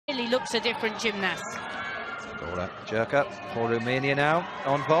really looks a different gymnast. Jurca for Romania now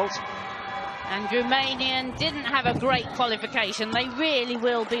on vault. And Romanian didn't have a great qualification. They really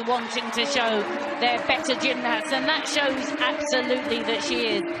will be wanting to show they're better gymnasts, and that shows absolutely that she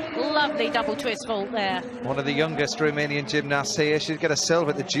is. Lovely double twist vault there. One of the youngest Romanian gymnasts here. She'd get a silver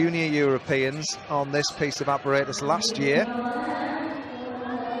at the Junior Europeans on this piece of apparatus last year.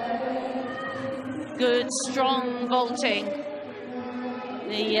 Good, strong vaulting.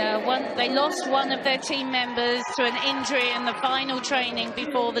 They lost one of their team members to an injury in the final training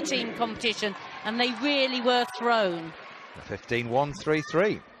before the team competition, and they really were thrown.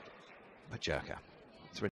 15-1-3-3 for Jurca.